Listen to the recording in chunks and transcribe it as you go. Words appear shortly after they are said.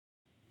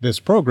This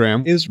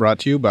program is brought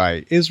to you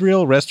by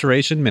Israel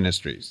Restoration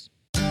Ministries.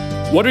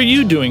 What are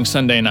you doing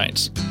Sunday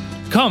nights?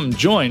 Come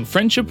join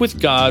Friendship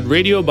with God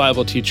radio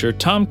Bible teacher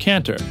Tom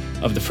Cantor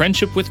of the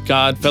Friendship with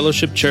God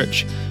Fellowship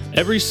Church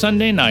every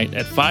Sunday night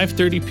at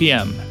 5:30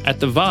 p.m. at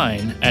The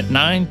Vine at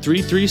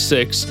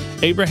 9336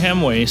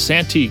 Abraham Way,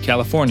 Santee,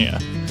 California.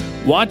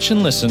 Watch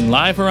and listen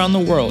live around the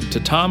world to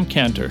Tom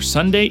Cantor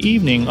Sunday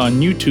evening on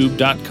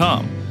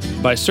YouTube.com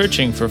by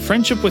searching for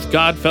Friendship with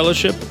God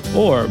Fellowship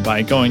or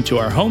by going to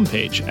our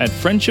homepage at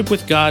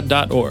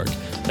friendshipwithgod.org.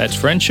 That's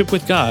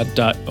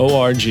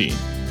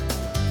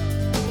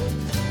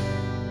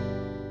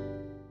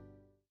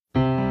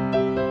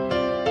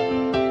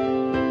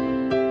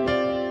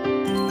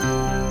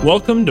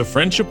Welcome to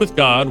Friendship with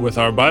God with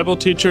our Bible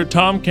teacher,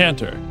 Tom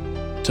Cantor.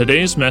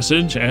 Today's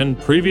message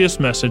and previous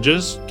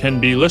messages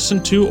can be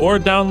listened to or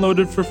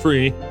downloaded for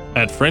free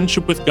at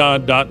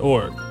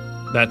friendshipwithgod.org.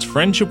 That's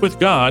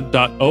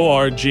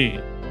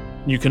friendshipwithgod.org.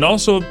 You can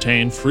also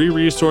obtain free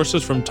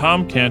resources from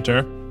Tom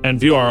Cantor and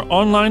view our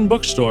online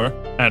bookstore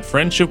at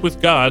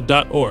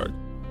friendshipwithgod.org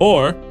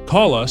or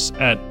call us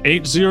at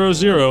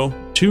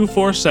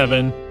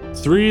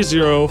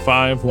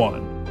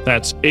 800-247-3051.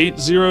 That's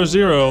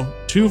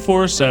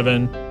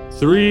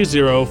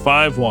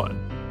 800-247-3051.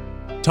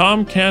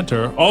 Tom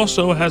Cantor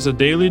also has a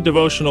daily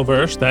devotional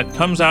verse that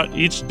comes out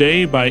each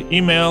day by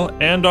email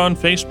and on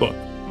Facebook.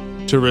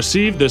 To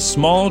receive this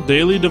small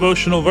daily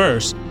devotional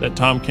verse that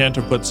Tom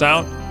Cantor puts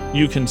out,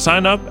 you can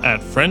sign up at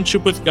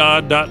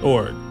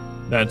friendshipwithgod.org.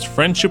 That's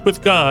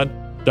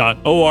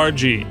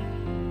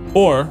friendshipwithgod.org.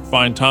 Or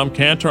find Tom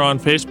Cantor on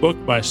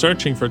Facebook by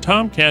searching for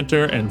Tom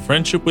Cantor and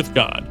Friendship with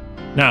God.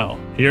 Now,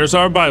 here's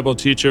our Bible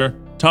teacher,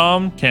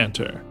 Tom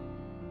Cantor.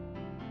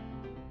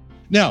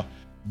 Now,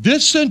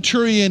 this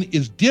centurion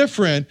is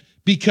different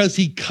because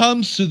he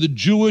comes to the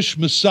Jewish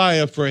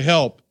Messiah for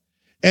help,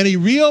 and he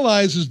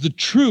realizes the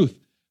truth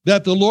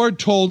that the Lord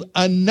told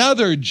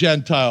another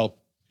Gentile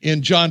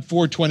in John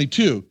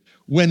 4:22,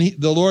 when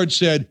the Lord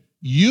said,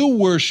 "You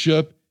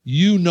worship,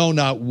 you know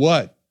not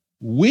what.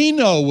 We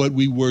know what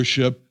we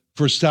worship,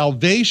 for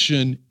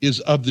salvation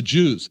is of the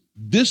Jews."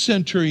 This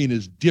centurion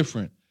is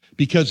different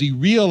because he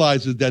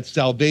realizes that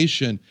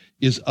salvation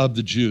is of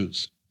the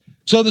Jews.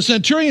 So the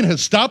centurion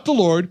has stopped the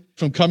Lord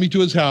from coming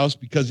to his house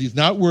because he's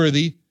not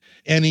worthy.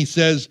 And he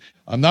says,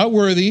 "I'm not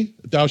worthy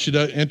that thou should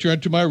enter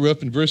into my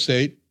roof," in verse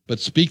 8, "but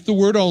speak the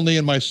word only,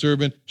 and my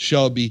servant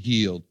shall be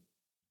healed."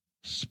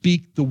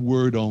 Speak the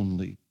word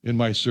only, and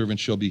my servant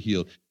shall be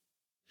healed.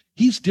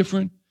 He's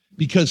different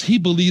because he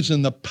believes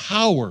in the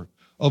power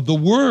of the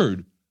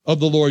word of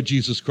the Lord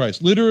Jesus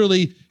Christ.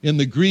 Literally, in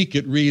the Greek,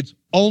 it reads,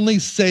 "Only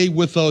say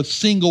with a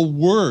single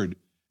word,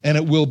 and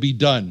it will be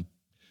done."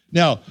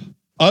 Now,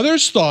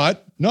 others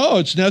thought, no,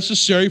 it's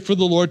necessary for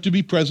the Lord to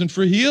be present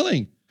for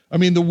healing. I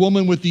mean, the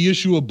woman with the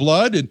issue of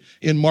blood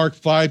in Mark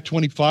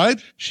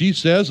 5:25, it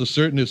says a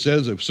certain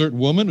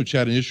woman which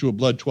had an issue of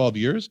blood 12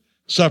 years,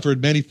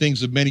 suffered many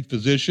things of many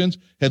physicians,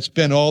 had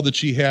spent all that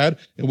she had,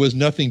 and was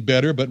nothing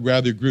better, but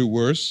rather grew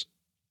worse.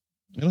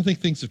 I don't think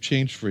things have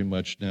changed very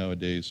much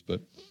nowadays,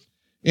 but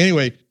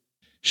anyway,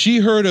 she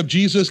heard of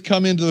Jesus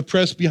come into the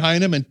press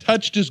behind him and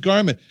touched his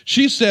garment.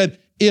 She said,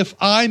 "If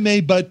I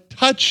may but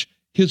touch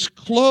his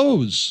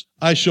clothes,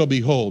 I shall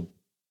be whole."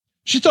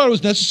 She thought it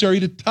was necessary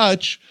to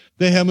touch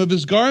the hem of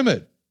his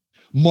garment.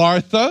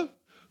 Martha,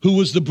 who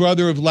was the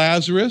brother of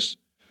Lazarus,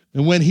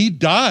 and when he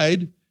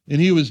died and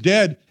he was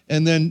dead,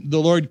 and then the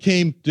Lord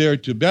came there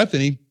to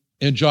Bethany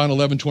in John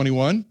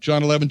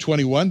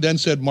 11:21, then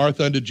said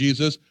Martha unto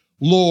Jesus,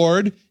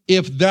 "Lord,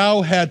 if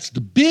thou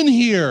hadst been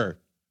here,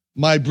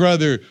 my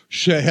brother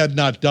had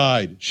not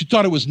died." She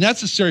thought it was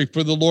necessary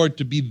for the Lord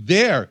to be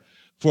there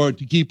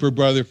to keep her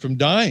brother from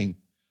dying.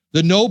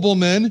 The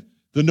nobleman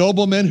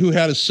who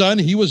had a son,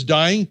 he was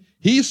dying.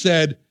 He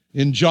said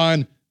in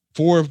John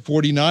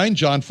 4:49,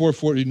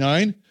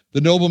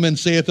 the nobleman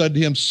saith unto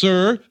him,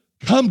 "Sir,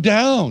 come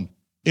down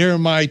ere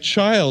my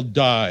child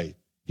die."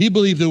 He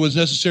believed it was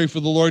necessary for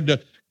the Lord to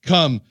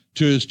come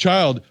to his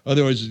child,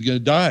 otherwise he's going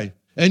to die.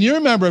 And you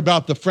remember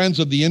about the friends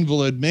of the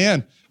invalid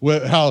man,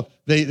 how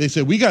they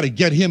said, "We got to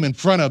get him in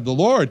front of the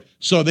Lord."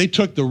 So they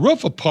took the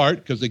roof apart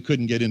because they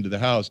couldn't get into the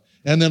house,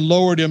 and then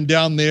lowered him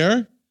down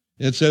there.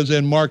 It says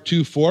in Mark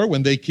 2:4,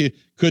 when they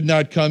could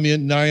not come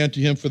in nigh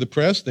unto him for the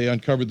press, they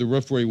uncovered the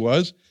roof where he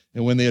was.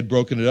 And when they had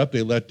broken it up,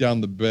 they let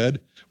down the bed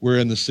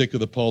wherein the sick of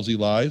the palsy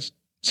lies.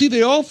 See,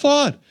 they all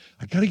thought,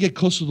 I got to get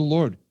close to the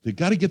Lord. They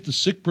got to get the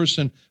sick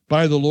person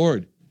by the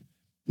Lord.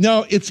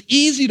 Now, it's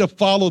easy to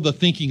follow the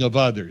thinking of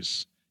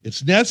others.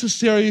 It's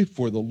necessary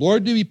for the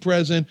Lord to be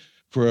present,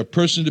 for a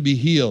person to be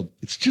healed.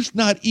 It's just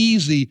not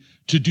easy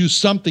to do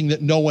something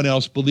that no one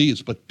else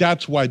believes. But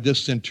that's why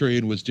this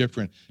centurion was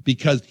different,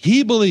 because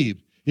he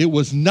believed it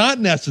was not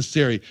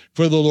necessary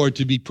for the Lord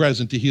to be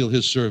present to heal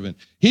his servant.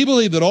 He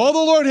believed that all the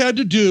Lord had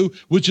to do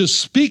was just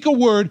speak a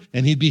word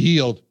and he'd be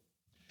healed.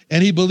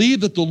 And he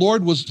believed that the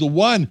Lord was the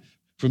one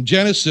from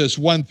Genesis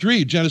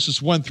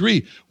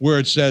 1:3, where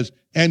it says,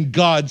 "And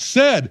God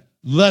said,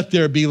 let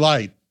there be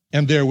light."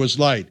 and there was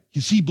light.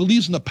 You see, he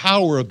believes in the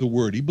power of the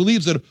word. He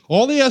believes that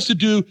all he has to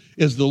do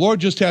is the Lord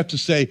just have to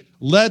say,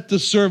 let the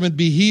servant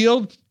be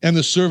healed, and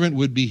the servant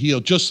would be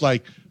healed, just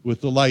like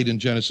with the light in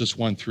Genesis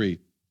 1:3.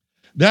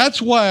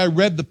 That's why I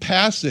read the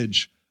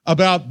passage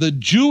about the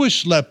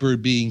Jewish leper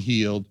being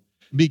healed,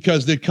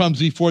 because it comes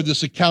before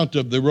this account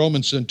of the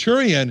Roman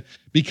centurion,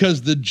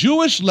 because the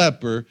Jewish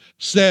leper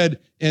said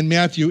in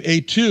Matthew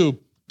 8:2,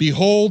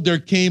 behold, there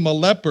came a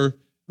leper,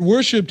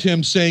 worshipped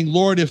him, saying,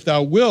 Lord, if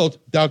thou wilt,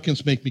 thou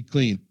canst make me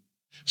clean.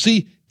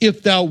 See,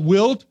 if thou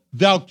wilt,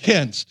 thou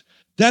canst.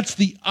 That's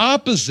the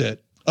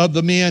opposite of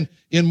the man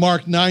in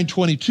Mark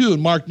 9:22.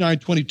 In Mark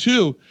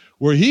 9:22,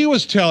 where he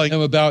was telling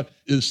him about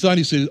his son,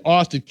 he said,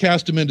 ought to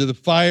cast him into the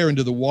fire,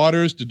 into the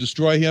waters to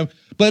destroy him.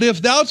 But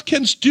if thou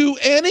canst do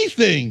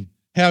anything,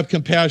 have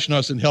compassion on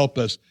us and help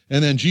us.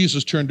 And then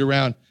Jesus turned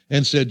around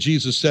and said,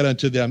 Jesus said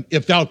unto them,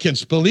 if thou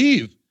canst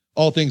believe,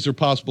 all things are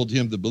possible to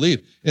him that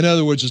believe. In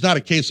other words, it's not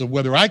a case of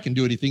whether I can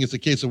do anything, it's a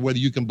case of whether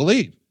you can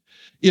believe.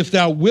 If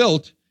thou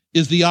wilt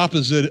is the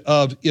opposite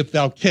of if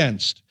thou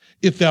canst.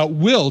 If thou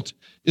wilt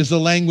is the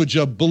language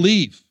of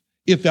belief.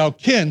 If thou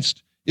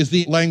canst is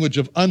the language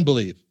of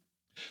unbelief.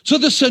 So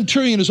the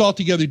centurion is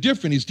altogether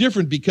different. He's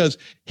different because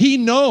he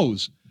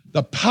knows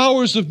the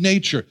powers of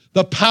nature,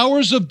 the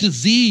powers of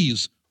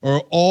disease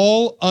are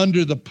all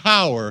under the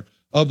power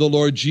of the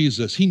Lord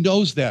Jesus. He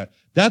knows that.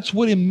 That's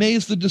what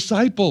amazed the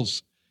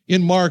disciples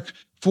in Mark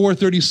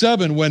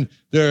 4:37, when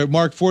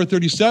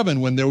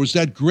there was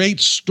that great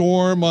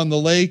storm on the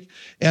lake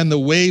and the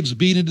waves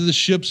beat into the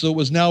ship, so it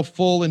was now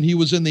full, and he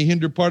was in the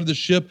hinder part of the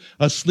ship,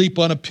 asleep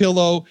on a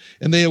pillow,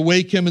 and they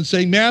awake him and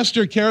say,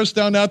 Master, carest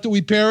thou not that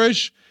we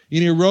perish? And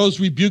he arose,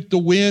 rebuked the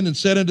wind, and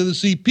said unto the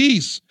sea,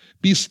 Peace,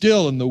 be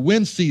still. And the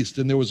wind ceased,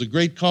 and there was a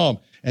great calm.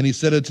 And he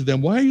said unto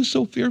them, Why are you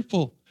so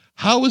fearful?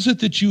 How is it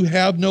that you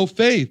have no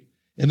faith?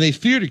 And they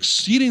feared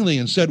exceedingly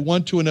and said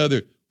one to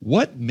another,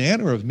 What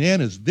manner of man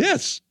is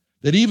this,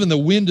 that even the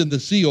wind and the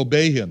sea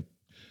obey him?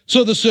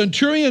 So the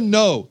centurion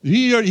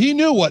he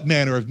knew what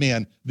manner of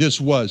man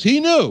this was. He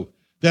knew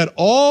that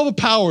all the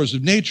powers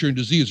of nature and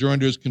disease are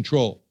under his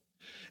control.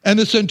 And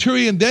the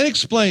centurion then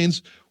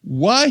explains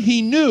why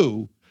he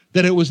knew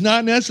that it was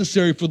not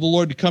necessary for the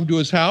Lord to come to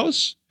his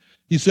house.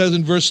 He says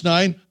in verse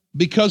 9,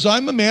 because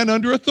I'm a man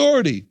under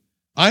authority.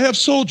 I have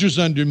soldiers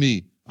under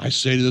me. I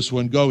say to this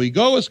one, go, he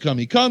goes, come,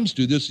 he comes,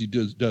 do this, he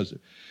does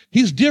it.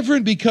 He's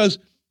different because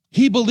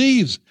he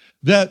believes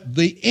that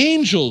the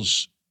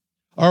angels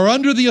are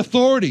under the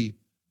authority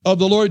of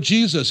the Lord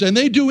Jesus, and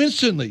they do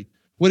instantly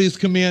what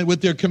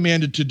they're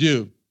commanded to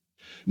do.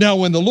 Now,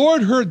 when the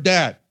Lord heard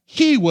that,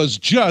 he was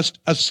just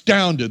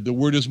astounded. The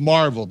word is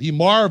marveled. He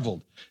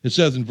marveled. It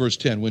says in verse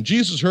 10, when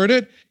Jesus heard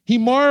it, he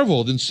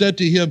marveled and said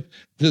to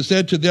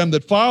them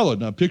that followed,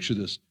 now picture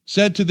this,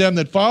 said to them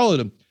that followed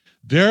him,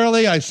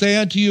 Verily I say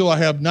unto you, I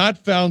have not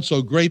found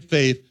so great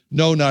faith,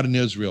 no, not in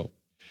Israel.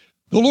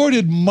 The Lord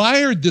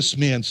admired this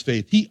man's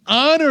faith. He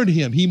honored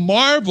him. He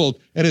marveled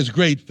at his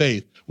great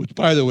faith, which,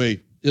 by the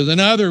way, is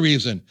another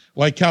reason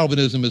why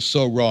Calvinism is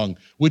so wrong,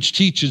 which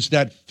teaches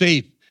that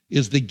faith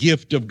is the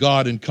gift of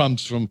God and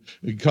comes from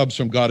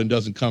God and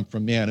doesn't come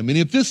from man. I mean,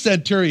 if this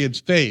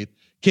centurion's faith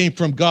came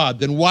from God,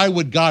 then why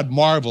would God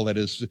marvel at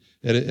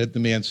the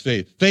man's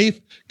faith?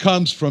 Faith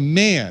comes from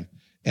man,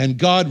 and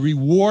God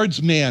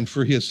rewards man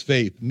for his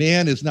faith.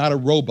 Man is not a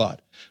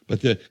robot,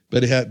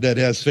 that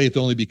has faith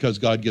only because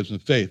God gives him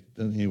faith.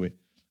 Anyway,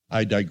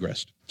 I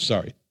digressed.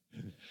 Sorry.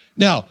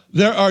 Now,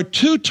 there are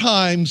 2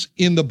 times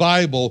in the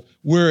Bible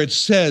where it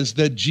says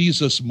that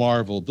Jesus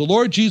marveled. The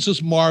Lord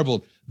Jesus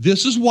marveled.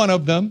 This is one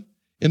of them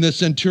in the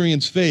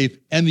centurion's faith,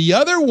 and the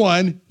other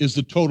one is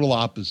the total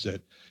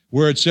opposite,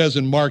 where it says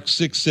in Mark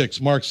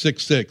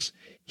 6:6,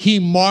 he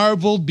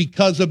marveled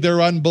because of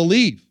their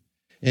unbelief,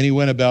 and he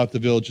went about the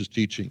villages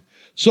teaching.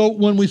 So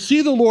when we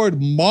see the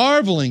Lord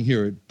marveling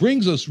here, it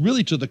brings us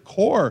really to the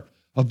core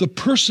of the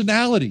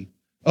personality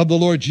of the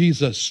Lord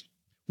Jesus.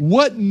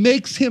 What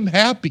makes him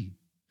happy?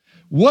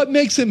 What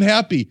makes him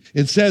happy?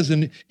 It says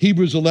in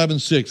Hebrews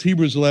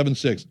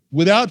 11:6,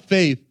 without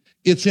faith,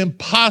 it's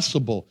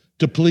impossible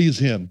to please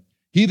him.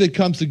 He that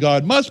comes to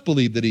God must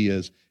believe that he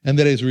is, and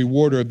that he is a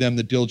rewarder of them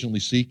that diligently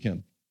seek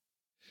him.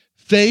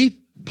 Faith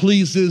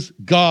pleases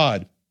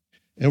God.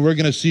 And we're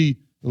going to see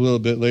a little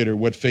bit later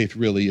what faith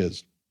really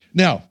is.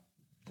 Now,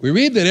 we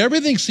read that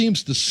everything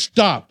seems to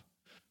stop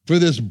for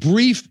this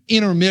brief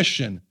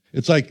intermission.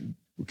 It's like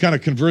we're kind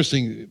of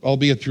conversing,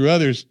 albeit through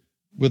others,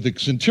 with the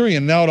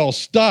centurion. Now it all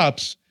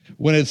stops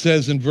when it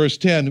says in verse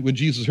 10, when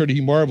Jesus heard it,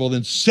 he marveled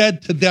and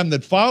said to them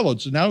that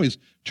followed. So now he's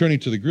turning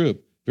to the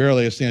group.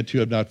 Verily I say unto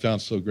you, I have not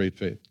found so great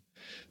faith.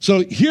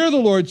 So here the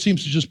Lord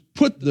seems to just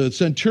put the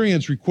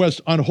centurion's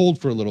request on hold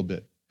for a little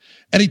bit.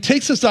 And he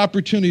takes this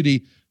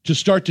opportunity to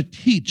start to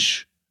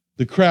teach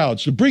the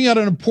crowds, to bring out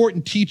an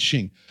important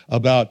teaching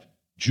about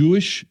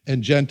Jewish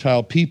and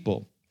Gentile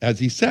people. As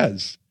he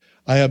says,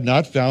 I have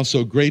not found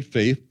so great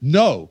faith,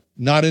 no,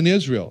 not in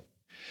Israel.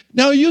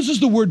 Now he uses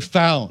the word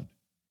found.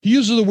 He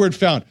uses the word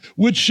found,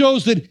 which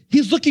shows that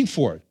he's looking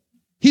for it.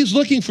 He's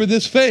looking for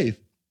this faith.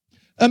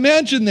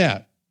 Imagine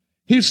that.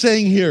 He's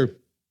saying here,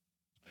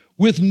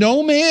 with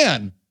no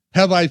man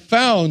have I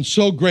found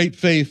so great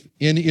faith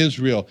in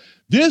Israel.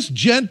 This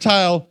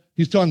Gentile,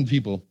 he's telling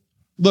people,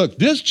 look,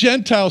 this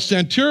Gentile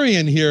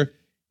centurion here,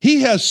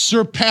 he has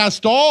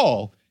surpassed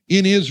all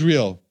in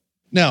Israel.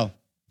 Now,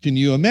 can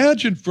you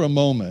imagine for a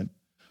moment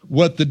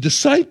what the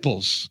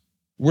disciples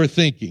were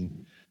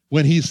thinking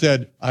when he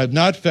said, I have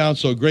not found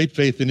so great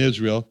faith in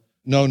Israel.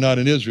 No, not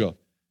in Israel.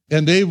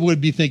 And they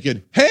would be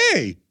thinking,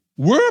 hey,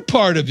 we're a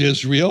part of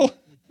Israel.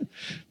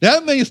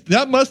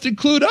 That must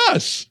include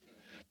us.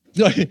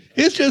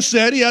 He's just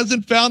said he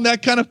hasn't found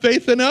that kind of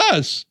faith in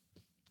us.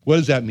 What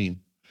does that mean?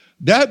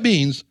 That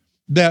means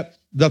that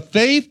the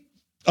faith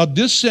of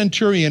this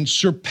centurion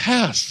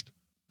surpassed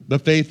the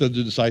faith of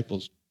the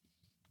disciples.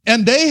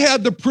 And they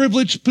had the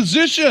privileged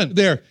position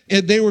there.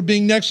 They were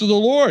being next to the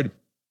Lord.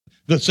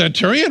 The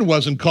centurion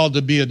wasn't called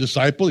to be a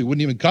disciple. He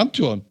wouldn't even come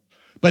to him.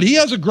 But he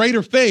has a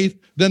greater faith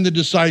than the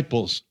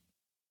disciples.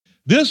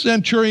 This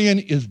centurion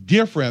is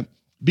different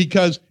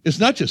because it's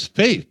not just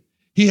faith.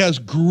 He has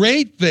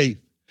great faith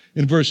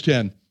in verse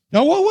 10.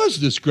 Now, what was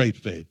this great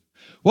faith?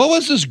 What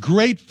was this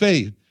great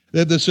faith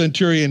that the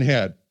centurion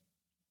had?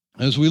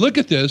 As we look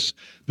at this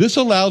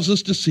allows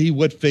us to see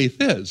what faith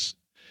is.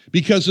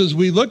 Because as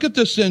we look at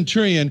the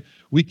centurion,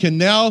 we can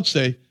now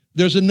say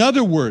there's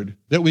another word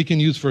that we can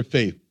use for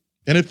faith.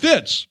 And it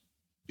fits.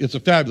 It's a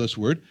fabulous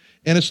word.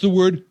 And it's the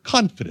word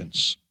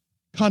confidence.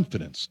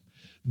 Confidence.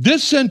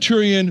 This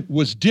centurion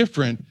was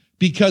different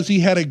because he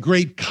had a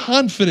great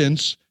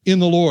confidence in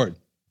the Lord.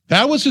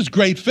 That was his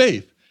great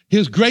faith.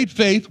 His great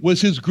faith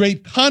was his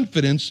great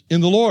confidence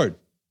in the Lord.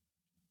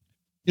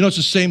 You know, it's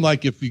the same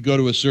like if you go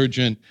to a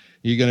surgeon,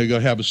 you're going to go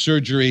have a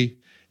surgery,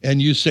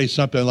 and you say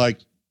something like,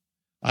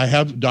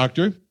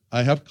 doctor,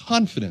 I have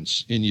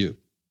confidence in you,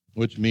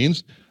 which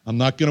means I'm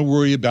not going to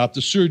worry about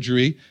the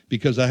surgery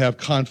because I have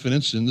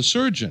confidence in the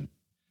surgeon.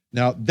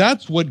 Now,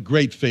 that's what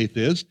great faith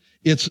is.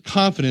 It's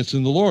confidence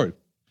in the Lord.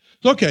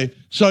 Okay,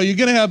 so you're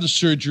going to have the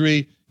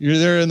surgery. You're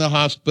there in the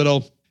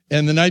hospital,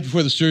 and the night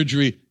before the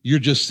surgery,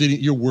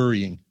 you're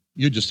worrying.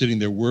 You're just sitting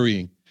there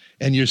worrying,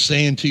 and you're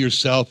saying to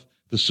yourself,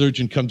 the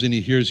surgeon comes in, he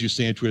hears you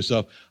saying to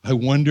yourself, I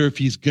wonder if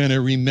he's going to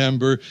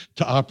remember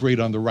to operate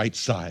on the right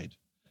side.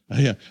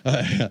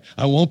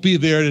 I won't be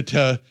there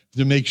to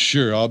make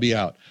sure I'll be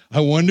out. I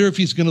wonder if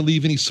he's going to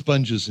leave any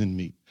sponges in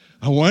me.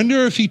 I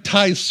wonder if he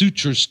ties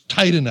sutures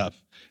tight enough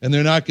and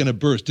they're not going to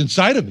burst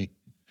inside of me,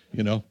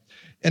 you know.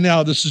 And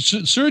now the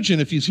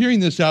surgeon, if he's hearing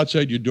this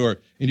outside your door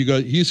and you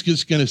go, he's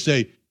just going to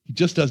say, he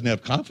just doesn't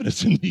have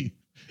confidence in me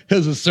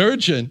as a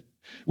surgeon.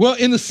 Well,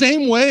 in the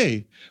same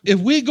way, if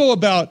we go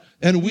about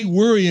and we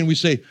worry and we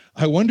say,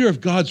 I wonder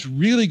if God's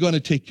really going to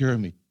take care of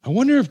me. I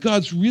wonder if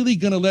God's really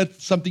going to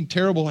let something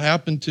terrible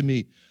happen to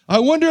me. I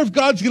wonder if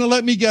God's going to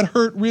let me get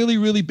hurt really,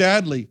 really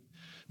badly.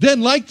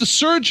 Then, like the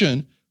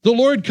surgeon, the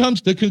Lord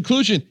comes to the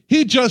conclusion,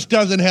 he just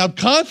doesn't have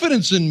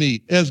confidence in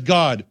me as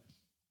God.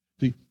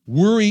 See,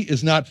 worry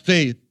is not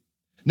faith.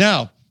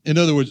 Now, in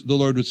other words, the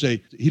Lord would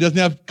say, he doesn't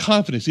have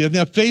confidence. He doesn't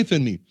have faith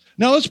in me.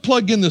 Now, let's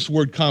plug in this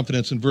word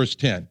confidence in verse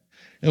 10.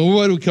 And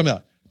what do we come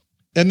out?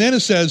 And then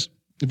it says,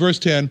 in verse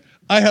 10,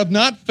 I have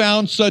not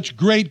found such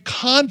great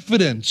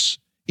confidence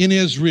in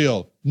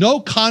Israel. No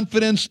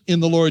confidence in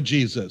the Lord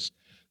Jesus.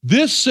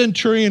 This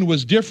centurion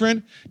was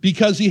different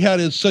because he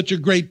had such a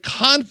great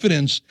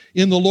confidence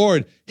in the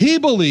Lord. He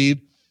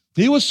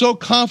was so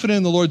confident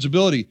in the Lord's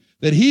ability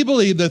that he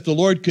believed that the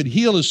Lord could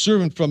heal his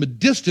servant from a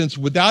distance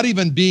without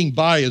even being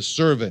by his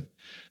servant.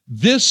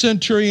 This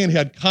centurion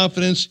had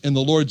confidence in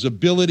the Lord's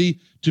ability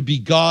to be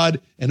God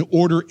and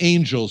order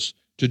angels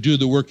to do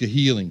the work of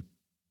healing.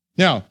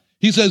 Now,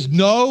 he says,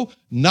 no,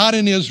 not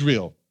in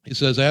Israel. He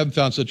says, I haven't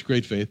found such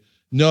great faith.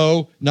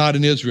 No, not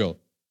in Israel.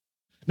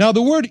 Now,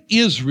 the word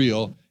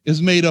Israel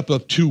is made up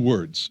of two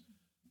words,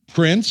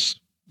 prince,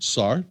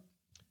 Sar,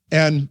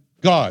 and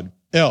God,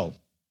 El.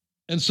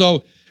 And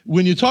so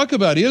when you talk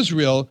about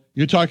Israel,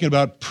 you're talking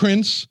about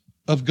prince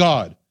of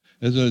God,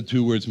 as the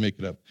two words make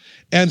it up.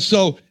 And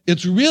so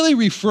it's really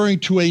referring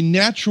to a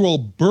natural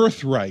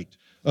birthright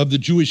of the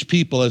Jewish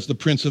people as the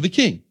prince of the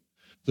king,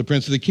 the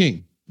prince of the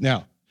king.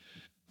 Now,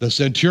 the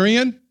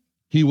centurion,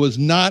 he was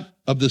not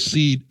of the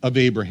seed of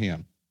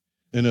Abraham.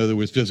 In other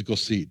words, physical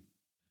seed.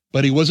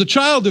 But he was a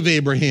child of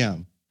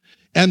Abraham.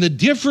 And the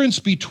difference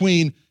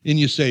between, and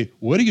you say,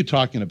 what are you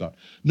talking about?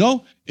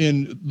 No,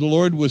 and the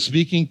Lord was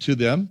speaking to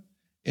them,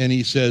 and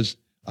he says,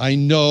 I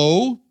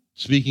know,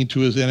 speaking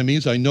to his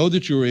enemies, I know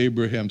that you're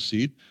Abraham's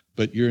seed,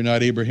 but you're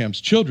not Abraham's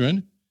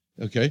children,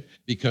 okay?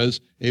 Because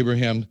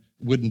Abraham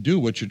wouldn't do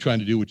what you're trying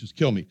to do, which is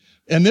kill me.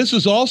 And this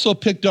is also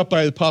picked up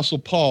by the Apostle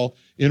Paul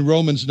in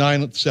Romans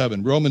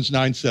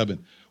 9:7,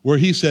 where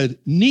he said,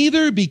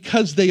 neither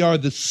because they are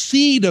the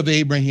seed of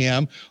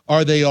Abraham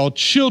are they all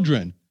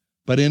children,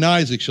 but in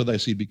Isaac shall thy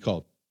seed be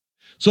called.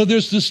 So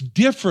there's this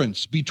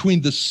difference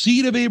between the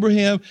seed of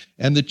Abraham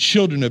and the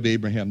children of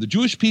Abraham. The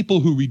Jewish people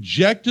who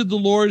rejected the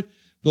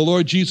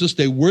Lord Jesus,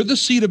 they were the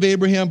seed of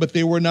Abraham, but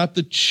they were not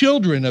the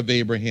children of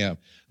Abraham.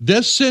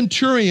 This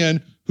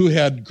centurion who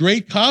had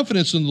great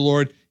confidence in the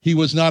Lord, He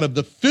was not of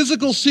the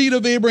physical seed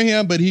of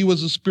Abraham, but he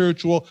was a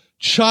spiritual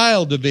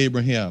child of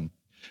Abraham.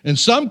 And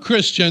some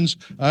Christians,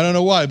 I don't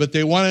know why, but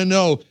they want to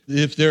know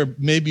if they're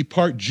maybe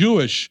part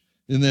Jewish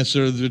in this,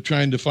 or they're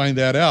trying to find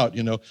that out.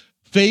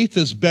 Faith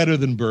is better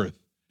than birth,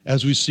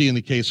 as we see in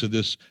the case of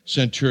this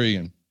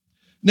centurion.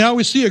 Now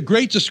we see a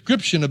great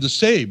description of the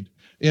saved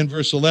in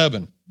verse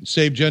 11.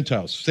 Saved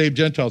Gentiles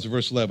in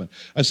verse 11.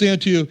 I say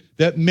unto you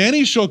that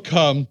many shall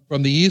come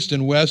from the east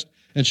and west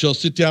and shall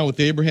sit down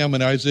with Abraham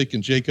and Isaac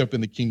and Jacob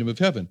in the kingdom of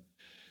heaven.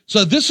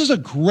 So this is a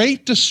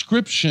great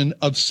description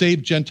of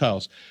saved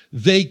Gentiles.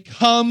 They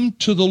come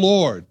to the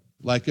Lord,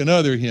 like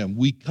another hymn.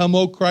 We come,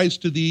 O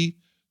Christ, to thee,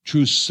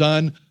 true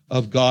Son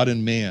of God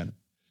and man.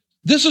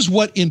 This is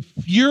what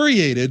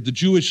infuriated the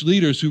Jewish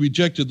leaders who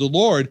rejected the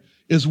Lord,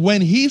 is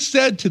when he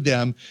said to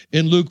them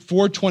in Luke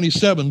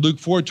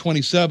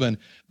 4:27,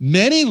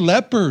 many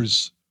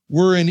lepers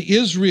were in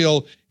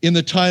Israel in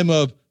the time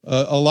of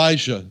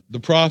Elijah, the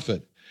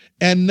prophet,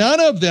 and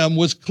none of them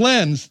was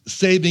cleansed,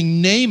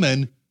 saving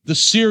Naaman the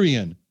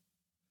Syrian.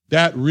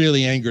 That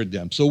really angered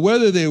them. So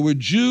whether they were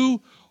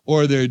Jew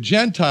or they're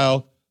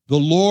Gentile, the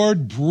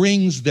Lord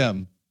brings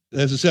them,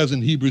 as it says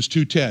in Hebrews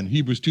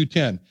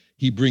 2:10,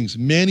 he brings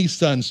many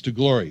sons to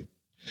glory.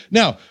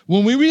 Now,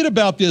 when we read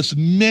about this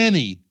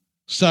many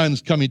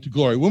sons coming to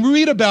glory, when we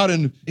read about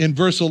in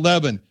verse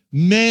 11,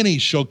 many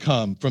shall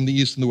come from the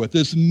east and the west,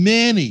 this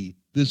many,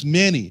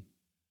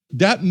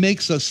 that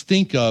makes us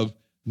think of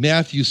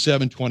Matthew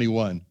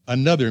 7:21,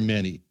 another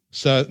many,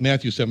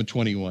 Matthew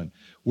 7:21,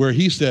 where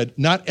he said,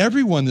 not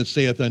everyone that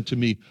saith unto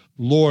me,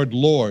 Lord,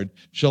 Lord,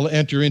 shall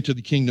enter into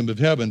the kingdom of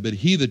heaven, but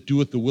he that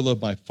doeth the will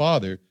of my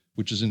Father,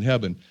 which is in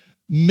heaven.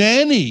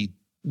 Many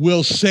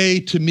will say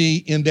to me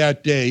in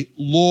that day,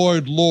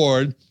 Lord,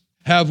 Lord,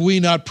 have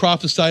we not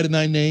prophesied in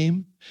thy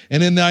name?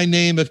 And in thy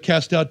name have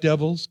cast out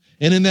devils?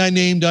 And in thy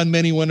name done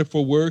many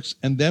wonderful works?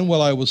 And then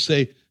will I will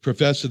say,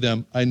 profess to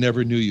them, I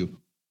never knew you.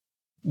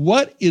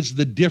 What is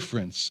the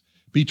difference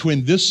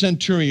between this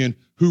centurion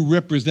who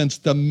represents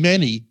the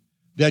many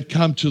that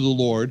come to the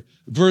Lord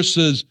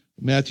versus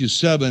Matthew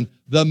 7,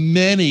 the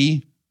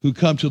many who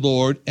come to the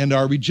Lord and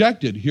are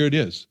rejected? Here it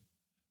is.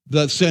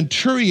 The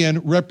centurion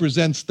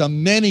represents the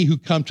many who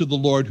come to the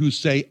Lord who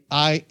say,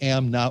 I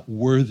am not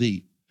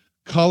worthy.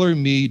 Color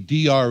me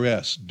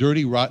DRS,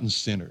 dirty, rotten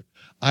sinner.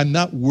 I'm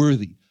not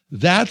worthy.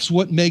 That's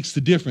what makes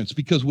the difference.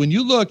 Because when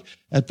you look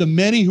at the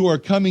many who are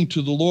coming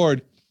to the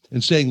Lord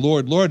and saying,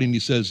 Lord, Lord, and he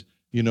says,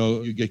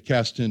 you get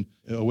cast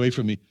away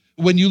from me.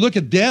 When you look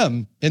at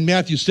them in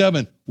Matthew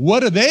 7,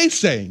 what are they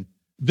saying?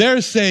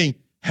 They're saying,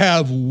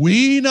 have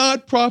we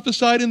not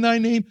prophesied in thy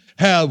name?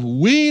 Have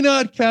we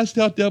not cast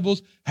out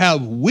devils?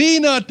 Have we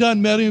not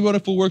done many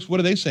wonderful works? What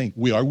are they saying?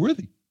 We are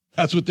worthy.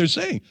 That's what they're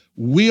saying.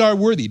 We are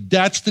worthy.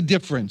 That's the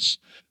difference.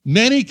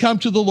 Many come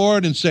to the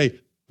Lord and say,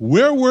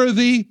 we're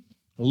worthy.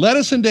 Let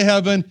us into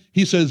heaven.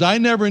 He says, I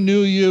never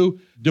knew you.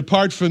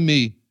 Depart from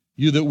me,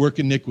 you that work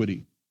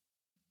iniquity.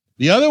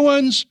 The other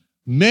ones,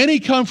 many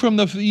come from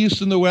the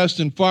east and the west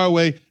and far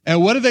away.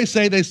 And what do they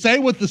say? They say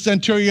with the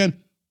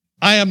centurion,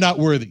 I am not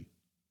worthy.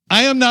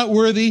 I am not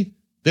worthy.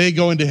 They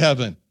go into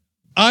heaven.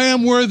 I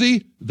am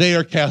worthy. They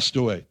are cast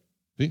away.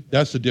 See?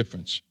 That's the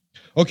difference.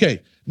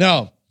 Okay,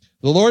 now,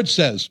 the Lord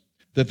says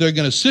that they're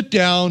going to sit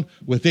down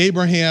with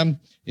Abraham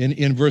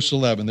in verse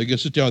 11. They're going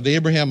to sit down with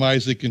Abraham,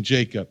 Isaac, and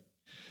Jacob.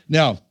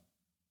 Now,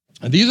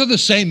 and these are the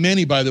same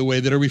many, by the way,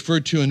 that are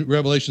referred to in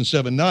Revelation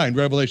 7:9.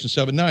 Revelation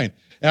 7:9.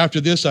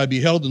 After this I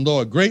beheld, and lo,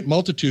 a great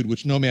multitude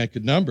which no man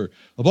could number,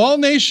 of all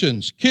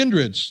nations,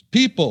 kindreds,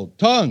 people,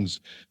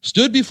 tongues,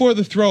 stood before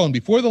the throne,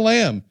 before the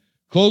Lamb,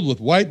 clothed with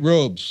white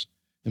robes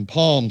and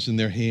palms in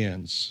their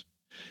hands.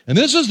 And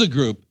this is the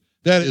group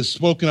that is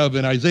spoken of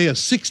in Isaiah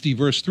 60,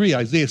 verse 3.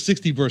 Isaiah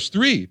 60, verse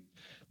 3.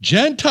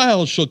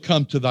 Gentiles shall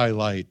come to thy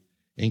light,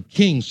 and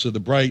kings to the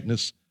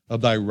brightness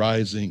of thy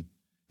rising.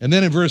 And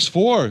then in verse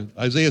 4,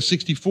 Isaiah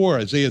 60,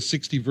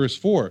 verse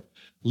 4.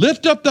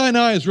 Lift up thine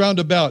eyes round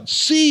about.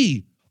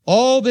 See,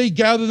 all they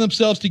gather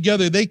themselves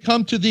together. They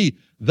come to thee.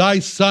 Thy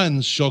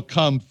sons shall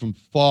come from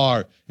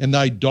far, and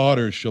thy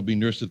daughters shall be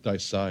nursed at thy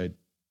side.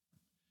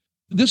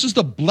 This is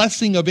the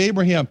blessing of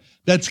Abraham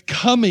that's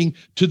coming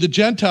to the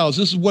Gentiles.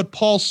 This is what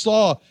Paul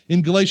saw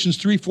in Galatians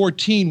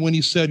 3:14 when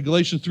he said,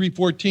 Galatians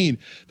 3:14,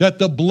 that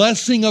the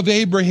blessing of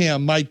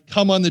Abraham might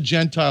come on the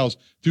Gentiles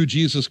through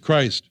Jesus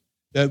Christ,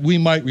 that we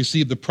might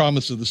receive the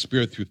promise of the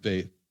Spirit through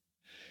faith.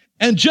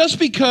 And just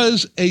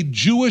because a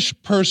Jewish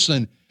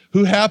person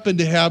who happened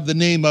to have the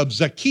name of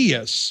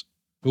Zacchaeus,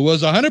 who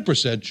was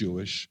 100%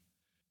 Jewish,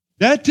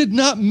 that did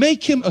not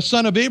make him a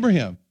son of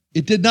Abraham.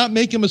 It did not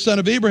make him a son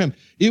of Abraham.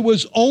 It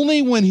was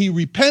only when he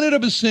repented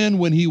of his sin,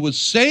 when he was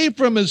saved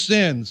from his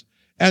sins,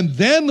 and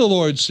then the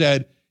Lord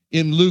said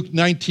in Luke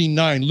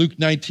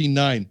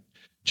 19:9,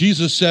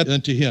 Jesus said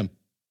unto him,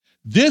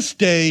 this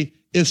day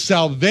is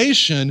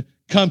salvation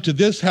come to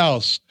this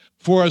house,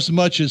 for as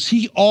much as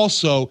he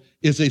also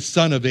is a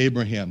son of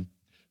Abraham.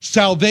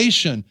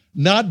 Salvation,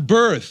 not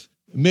birth,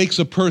 makes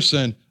a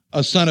person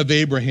a son of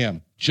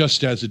Abraham,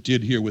 just as it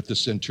did here with the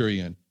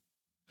centurion.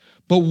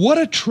 But what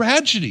a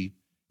tragedy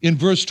in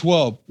verse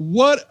 12.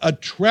 What a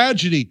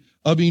tragedy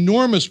of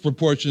enormous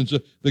proportions,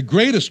 the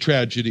greatest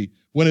tragedy,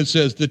 when it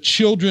says, the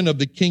children of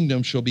the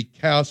kingdom shall be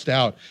cast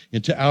out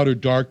into outer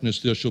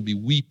darkness. There shall be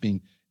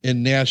weeping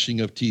and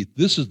gnashing of teeth.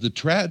 This is the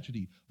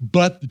tragedy.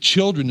 But the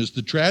children is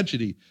the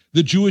tragedy.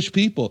 The Jewish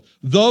people,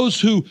 those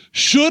who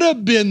should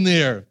have been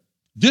there.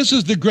 This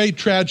is the great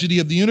tragedy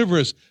of the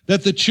universe,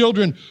 that the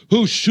children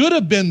who should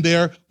have been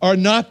there are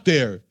not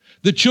there.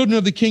 The children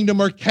of the kingdom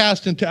are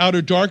cast into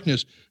outer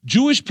darkness.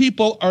 Jewish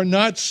people are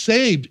not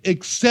saved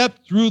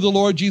except through the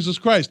Lord Jesus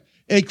Christ,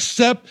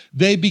 except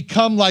they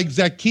become like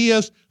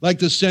Zacchaeus, like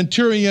the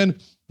centurion,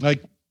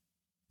 like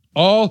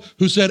all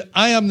who said,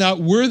 I am not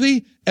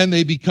worthy, and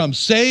they become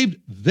saved.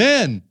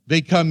 Then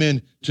they come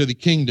into the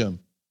kingdom.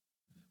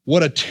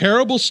 What a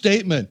terrible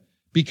statement,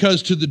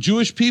 because to the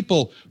Jewish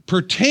people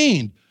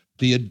pertained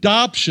the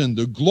adoption,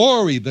 the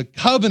glory, the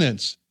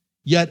covenants,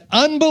 yet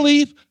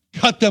unbelief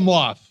cut them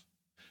off,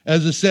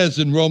 as it says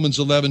in Romans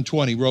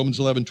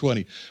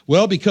 11:20.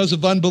 Well, because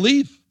of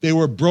unbelief, they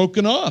were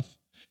broken off.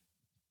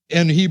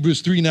 And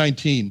Hebrews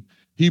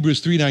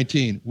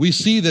 3:19, we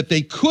see that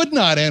they could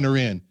not enter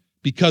in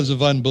because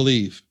of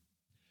unbelief.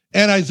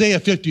 And Isaiah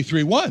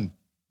 53:1,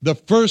 the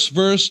first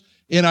verse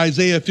in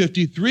Isaiah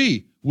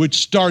 53, which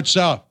starts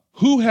out,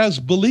 who has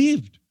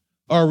believed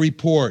our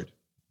report?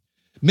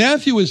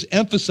 Matthew is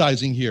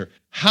emphasizing here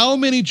how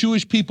many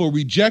Jewish people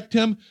reject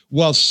him,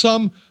 while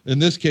some, in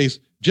this case,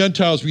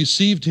 Gentiles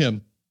received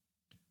him.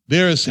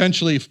 They're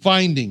essentially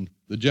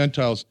the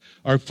Gentiles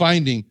are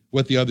finding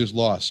what the others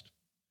lost.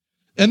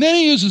 And then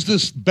he uses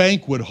this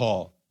banquet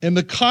hall. And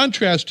the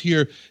contrast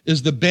here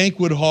is the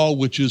banquet hall,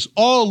 which is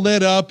all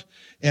lit up,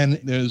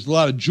 and there's a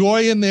lot of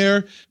joy in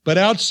there. But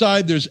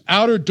outside, there's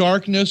outer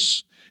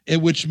darkness,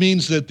 which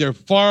means that they're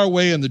far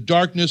away in the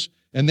darkness,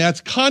 and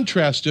that's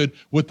contrasted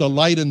with the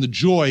light and the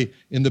joy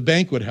in the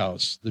banquet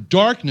house. The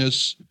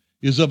darkness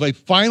is of a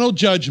final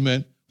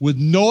judgment with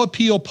no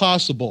appeal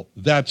possible.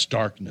 That's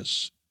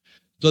darkness.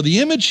 So the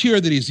image here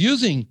that he's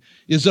using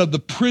is of the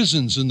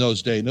prisons in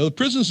those days. Now, the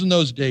prisons in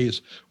those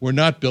days were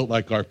not built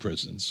like our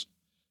prisons.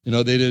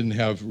 They didn't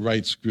have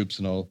rights groups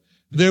and all.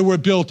 They were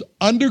built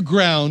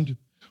underground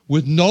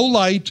with no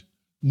light,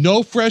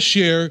 no fresh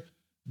air,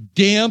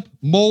 damp,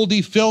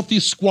 moldy, filthy,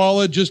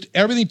 squalid, just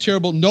everything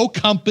terrible. No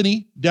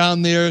company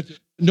down there,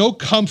 no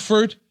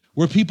comfort,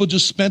 where people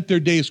just spent their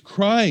days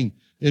crying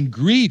and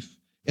grief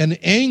and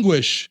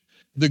anguish.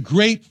 The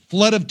great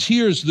flood of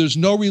tears, there's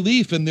no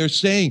relief. And they're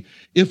saying,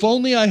 if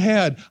only I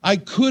had, I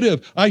could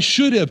have, I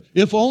should have,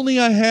 if only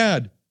I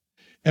had.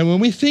 And when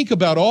we think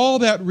about all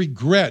that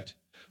regret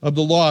of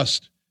the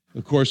lost,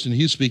 of course, and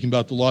he's speaking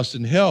about the lost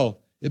in hell,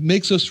 it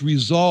makes us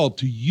resolve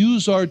to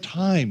use our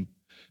time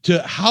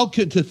to how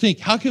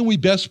can we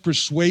best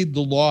persuade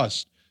the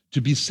lost to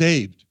be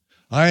saved?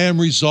 I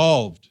am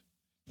resolved,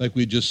 like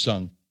we just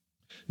sung.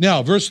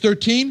 Now, verse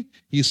 13,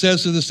 he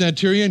says to the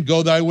centurion,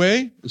 go thy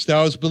way, as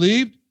thou hast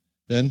believed,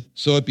 then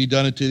so it be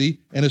done unto thee.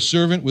 And his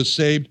servant was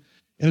saved.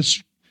 And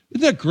isn't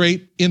that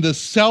great? In the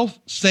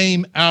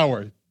self-same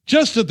hour,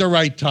 just at the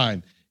right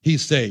time,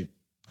 he's saved.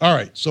 All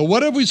right, so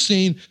what have we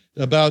seen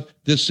about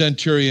this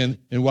centurion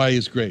and why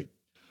he's great?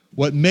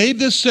 What made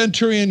this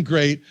centurion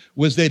great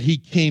was that he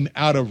came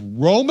out of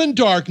Roman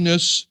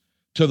darkness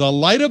to the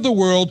light of the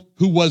world,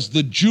 who was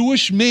the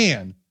Jewish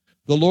man,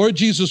 the Lord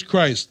Jesus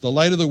Christ, the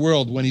light of the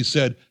world, when he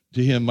said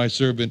to him, my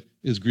servant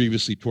is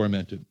grievously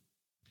tormented.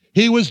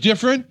 He was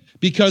different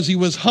because he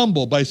was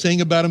humble by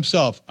saying about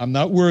himself, I'm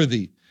not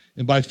worthy,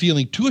 and by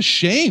feeling too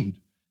ashamed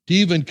to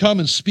even come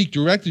and speak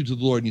directly to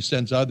the Lord, and he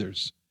sends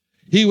others.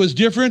 He was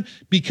different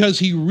because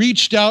he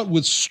reached out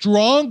with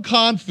strong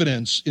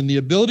confidence in the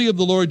ability of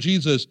the Lord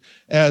Jesus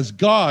as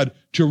God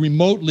to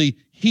remotely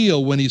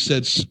heal when he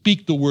said,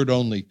 speak the word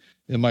only,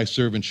 and my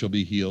servant shall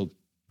be healed.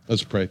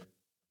 Let's pray.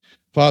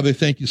 Father,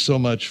 thank you so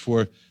much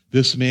for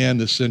this man,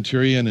 this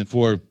centurion, and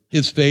for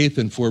his faith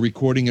and for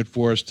recording it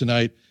for us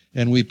tonight.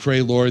 And we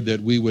pray, Lord, that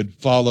we would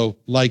follow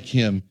like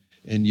him,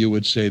 and you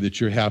would say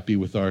that you're happy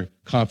with our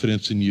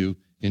confidence in you.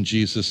 In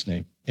Jesus'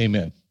 name,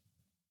 amen.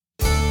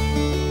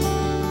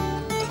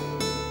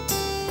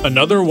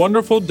 Another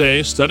wonderful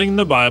day studying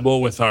the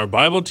Bible with our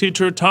Bible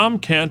teacher, Tom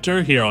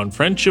Cantor, here on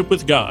Friendship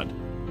with God.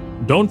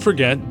 Don't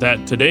forget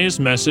that today's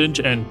message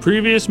and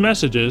previous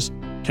messages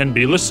can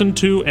be listened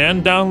to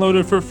and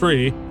downloaded for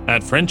free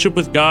at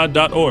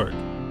friendshipwithgod.org.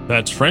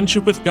 That's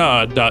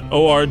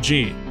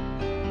friendshipwithgod.org.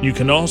 You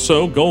can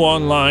also go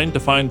online to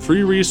find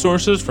free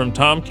resources from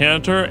Tom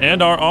Cantor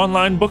and our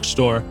online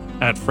bookstore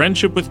at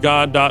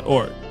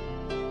friendshipwithgod.org.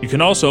 You can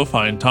also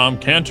find Tom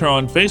Cantor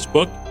on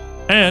Facebook,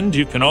 and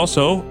you can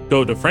also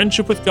go to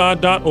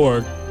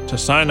friendshipwithgod.org to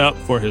sign up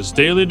for his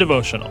daily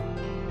devotional.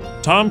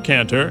 Tom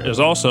Cantor is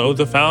also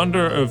the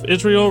founder of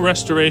Israel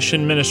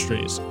Restoration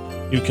Ministries.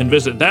 You can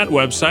visit that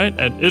website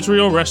at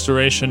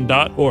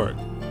israelrestoration.org.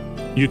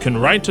 You can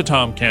write to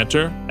Tom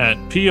Cantor at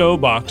P.O.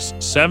 Box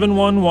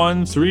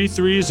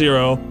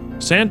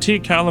 711330, Santee,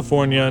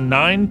 California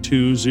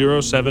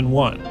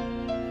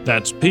 92071.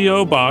 That's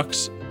P.O.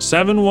 Box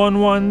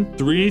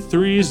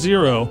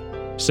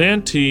 711330,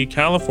 Santee,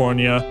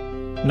 California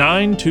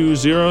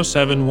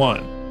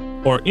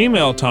 92071 or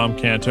email Tom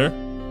Cantor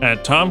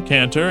at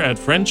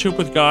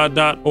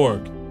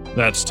tomcantor@friendshipwithgod.org.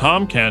 That's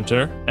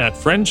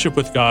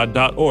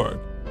tomcantor@friendshipwithgod.org.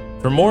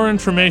 For more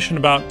information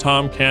about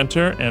Tom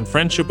Cantor and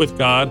Friendship with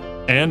God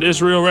and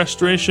Israel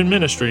Restoration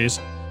Ministries,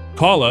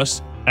 call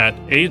us at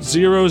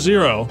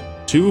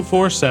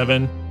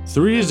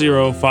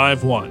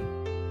 800-247-3051.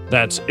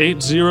 That's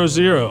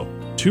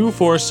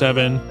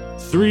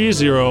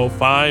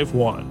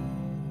 800-247-3051.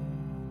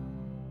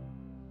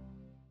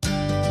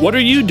 What are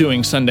you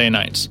doing Sunday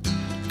nights?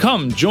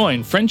 Come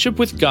join Friendship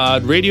with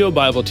God radio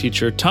Bible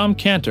teacher Tom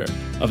Cantor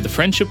of the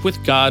Friendship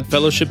with God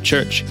Fellowship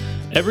Church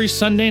every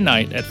Sunday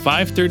night at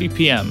 5:30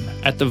 p.m.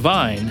 at The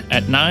Vine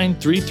at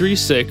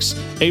 9336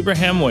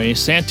 Abraham Way,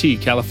 Santee,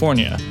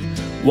 California.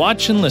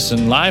 Watch and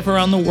listen live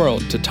around the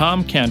world to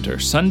Tom Cantor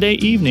Sunday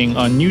evening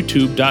on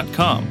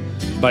YouTube.com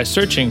by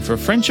searching for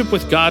Friendship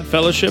with God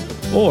Fellowship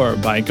or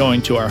by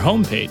going to our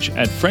homepage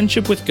at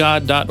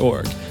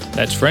friendshipwithgod.org.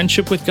 That's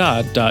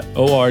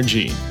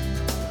friendshipwithgod.org.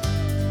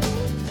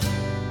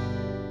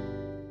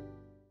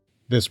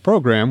 This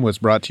program was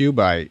brought to you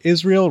by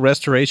Israel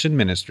Restoration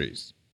Ministries.